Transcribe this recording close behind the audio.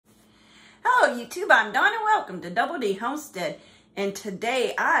Hello YouTube, I'm Dawn and welcome to Double D Homestead. And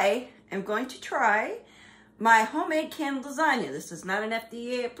today I am going to try my homemade canned lasagna. This is not an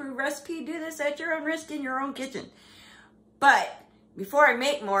FDA approved recipe. Do this at your own risk in your own kitchen. But before I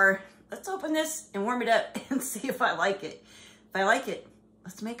make more, let's open this and warm it up and see if I like it. If I like it,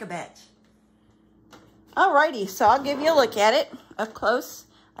 let's make a batch. Alrighty, so I'll give you a look at it up close.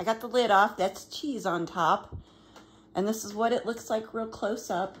 I got the lid off, that's cheese on top. And this is what it looks like real close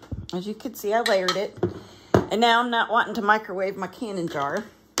up. As you can see, I layered it. And now I'm not wanting to microwave my canning jar.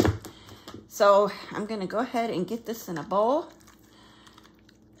 So I'm gonna go ahead and get this in a bowl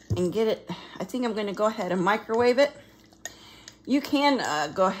and get it, I think I'm gonna go ahead and microwave it. You can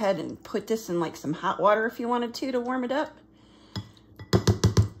go ahead and put this in like some hot water if you wanted to warm it up.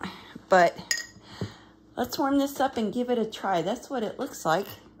 But let's warm this up and give it a try. That's what it looks like.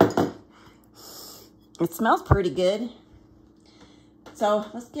 It smells pretty good. So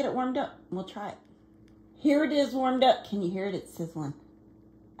let's get it warmed up and we'll try it. Here it is warmed up. Can you hear it? It's sizzling.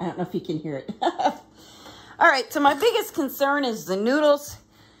 I don't know if you can hear it. All right, so my biggest concern is the noodles.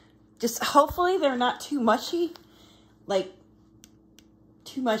 Just hopefully they're not too mushy. Like,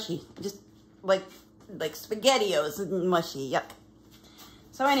 too mushy. Just like SpaghettiOs and mushy, yep.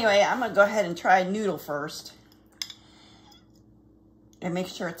 So anyway, I'm gonna go ahead and try a noodle first. And make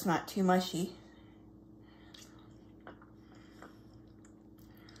sure it's not too mushy.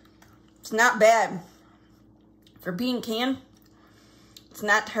 It's not bad. For being canned, it's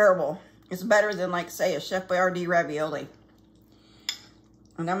not terrible. It's better than, like, say, a Chef Boyardee ravioli.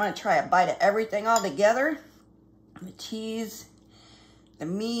 And I'm going to try a bite of everything all together. The cheese, the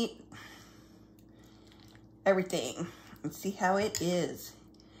meat, everything. And see how it is.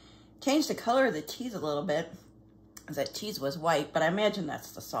 Change the color of the cheese a little bit, because that cheese was white, but I imagine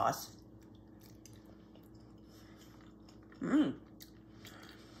that's the sauce.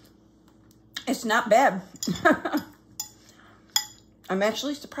 It's not bad. I'm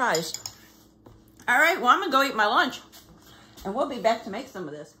actually surprised. All right, well, I'm gonna go eat my lunch and we'll be back to make some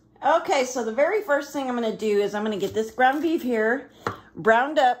of this. Okay, so the very first thing I'm gonna do is I'm gonna get this ground beef here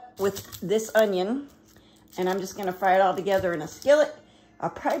browned up with this onion, and I'm just gonna fry it all together in a skillet.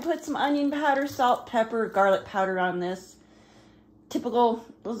 I'll probably put some onion powder, salt, pepper, garlic powder on this. Typical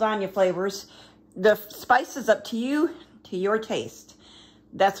lasagna flavors. The spice is up to you, to your taste.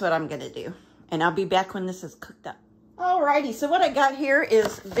 That's what I'm gonna do. And I'll be back when this is cooked up. Alrighty, so what I got here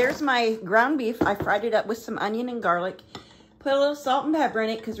is, there's my ground beef. I fried it up with some onion and garlic. Put a little salt and pepper in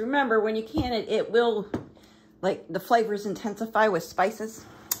it, because remember, when you can it, it will, like, the flavors intensify with spices.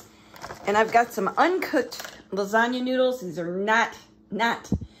 And I've got some uncooked lasagna noodles. These are not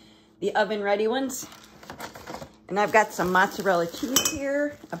the oven-ready ones. And I've got some mozzarella cheese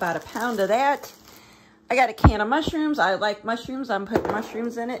here, about a pound of that. I got a can of mushrooms. I like mushrooms. I'm putting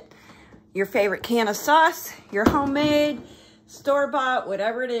mushrooms in it. Your favorite can of sauce, your homemade, store-bought,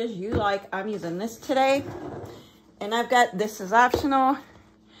 whatever it is you like. I'm using this today. And I've got, this is optional,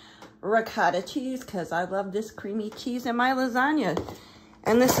 ricotta cheese, because I love this creamy cheese in my lasagna.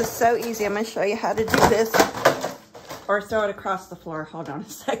 And this is so easy. I'm going to show you how to do this. Or throw it across the floor. Hold on a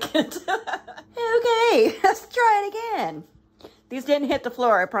second. Okay, let's try it again. These didn't hit the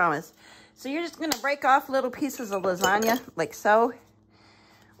floor, I promise. So you're just going to break off little pieces of lasagna, like so.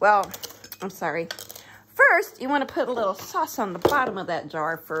 Well, I'm sorry. First, you want to put a little sauce on the bottom of that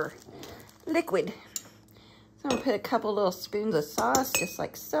jar for liquid. So I'm going to put a couple little spoons of sauce, just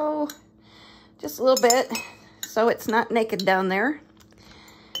like so. Just a little bit, so it's not naked down there.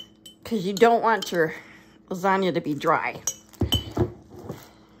 Because you don't want your lasagna to be dry.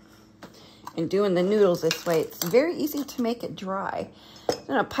 And doing the noodles this way, it's very easy to make it dry. I'm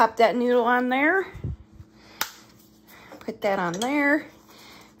going to pop that noodle on there. Put that on there.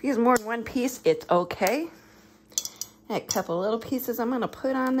 If you use more than one piece, it's okay. A couple little pieces I'm going to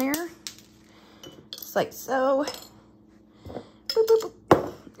put on there. Just like so. Boop, boop,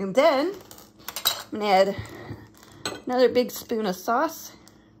 boop. And then I'm going to add another big spoon of sauce.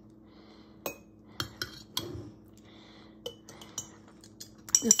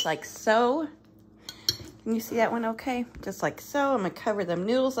 Just like so. Can you see that one okay? Just like so. I'm going to cover them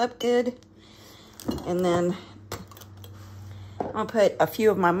noodles up good. And then I'll put a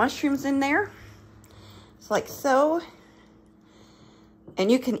few of my mushrooms in there. Just like so. And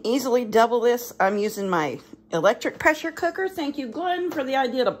you can easily double this. I'm using my electric pressure cooker. Thank you, Glenn, for the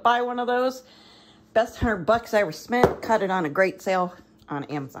idea to buy one of those. Best $100 I ever spent. Caught it on a great sale on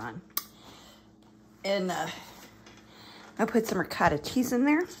Amazon. And I'll put some ricotta cheese in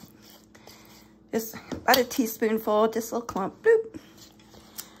there. Just about a teaspoonful, just a little clump. Boop.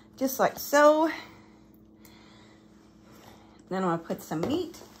 Just like so. Then I'm gonna put some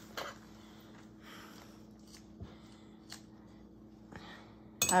meat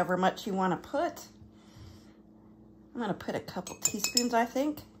however much you want to put. I'm going to put a couple teaspoons, I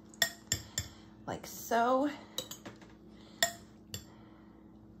think, like so.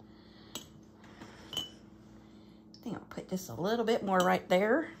 I think I'll put just a little bit more right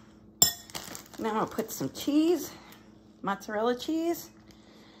there. Now I'll put some cheese, mozzarella cheese.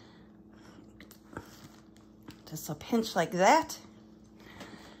 Just a pinch like that.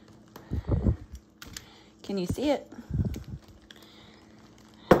 Can you see it?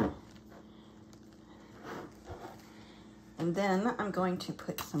 And then I'm going to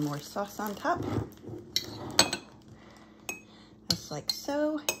put some more sauce on top. Just like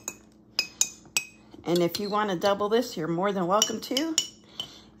so. And if you want to double this, you're more than welcome to.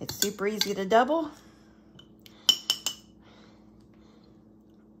 It's super easy to double.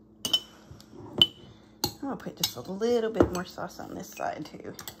 I'll put just a little bit more sauce on this side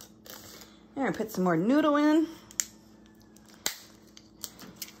too. I'm gonna put some more noodle in.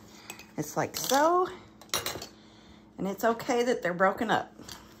 It's like so. And it's okay that they're broken up.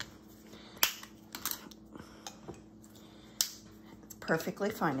 It's perfectly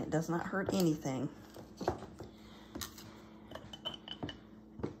fine. It does not hurt anything.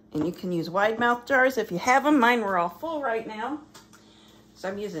 And you can use wide mouth jars if you have them. Mine were all full right now, so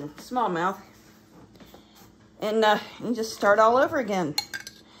I'm using small mouth. And you just start all over again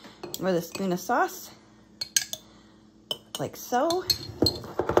with a spoon of sauce, like so.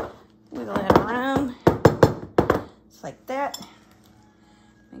 Wiggle that around, just like that.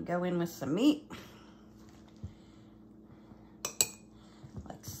 And go in with some meat,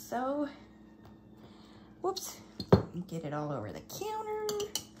 like so. Whoops, and get it all over the counter.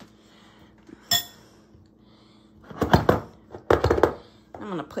 I'm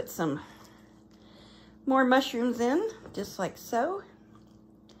gonna put some more mushrooms in, just like so.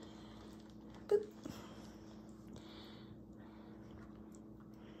 Boop.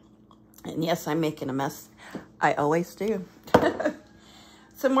 And yes, I'm making a mess. I always do.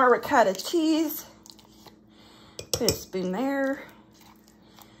 Some more ricotta cheese. Put a spoon there.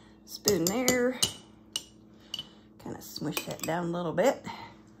 Spoon there. Kind of smush that down a little bit.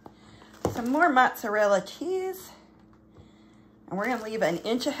 Some more mozzarella cheese. And we're gonna leave an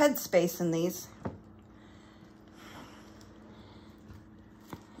inch of head space in these.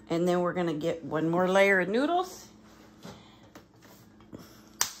 And then we're gonna get one more layer of noodles.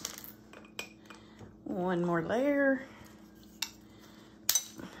 One more layer.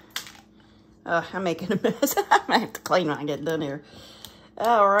 Oh, I'm making a mess. I might have to clean when I get done here.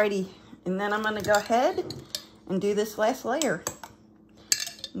 Alrighty, and then I'm gonna go ahead and do this last layer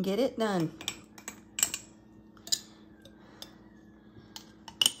and get it done.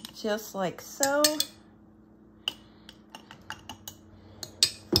 Just like so.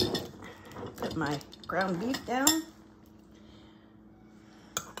 Put my ground beef down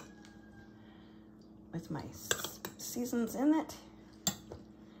with my seasons in it.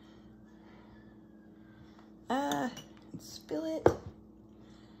 Spill it.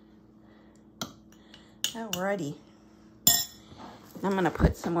 Alrighty. I'm gonna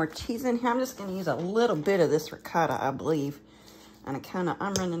put some more cheese in here. I'm just gonna use a little bit of this ricotta, I believe. On account of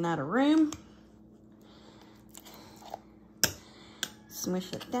I'm running out of room.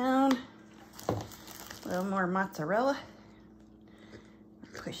 Smush it down. A little more mozzarella.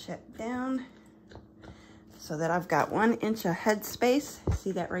 Push that down so that I've got 1 inch of head space.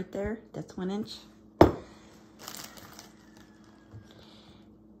 See that right there? That's 1 inch.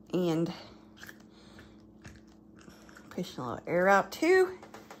 And push a little air out too.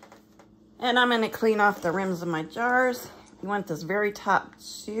 And I'm gonna clean off the rims of my jars. You want this very top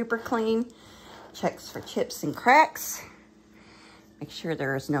super clean. Checks for chips and cracks. Make sure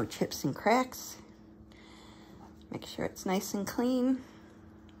there is no chips and cracks. Make sure it's nice and clean.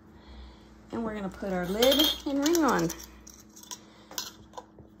 And we're gonna put our lid and ring on.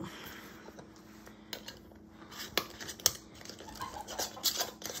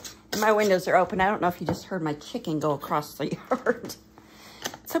 And my windows are open. I don't know if you just heard my chicken go across the yard.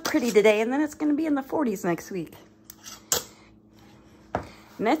 It's so pretty today, and then it's gonna be in the 40s next week.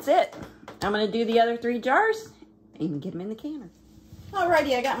 And that's it. I'm gonna do the other 3 jars and get them in the canner.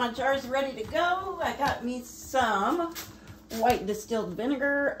 Alrighty, I got my jars ready to go. I got me some white distilled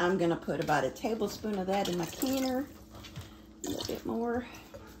vinegar. I'm gonna put about a tablespoon of that in my canner. A little bit more.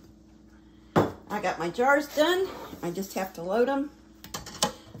 I got my jars done. I just have to load them.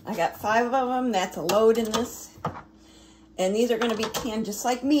 I got 5 of them. That's a load in this. And these are gonna be canned just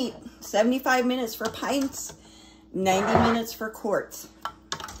like meat. 75 minutes for pints, 90 minutes for quarts.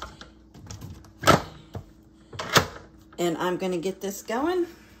 And I'm gonna get this going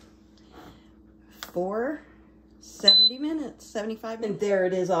for 70 minutes, 75 minutes. And there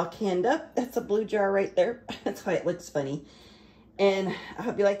it is all canned up. That's a blue jar right there. That's why it looks funny. And I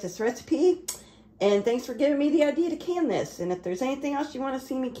hope you like this recipe. And thanks for giving me the idea to can this. And if there's anything else you want to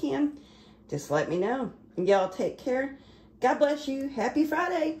see me can, just let me know. And y'all take care. God bless you. Happy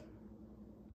Friday.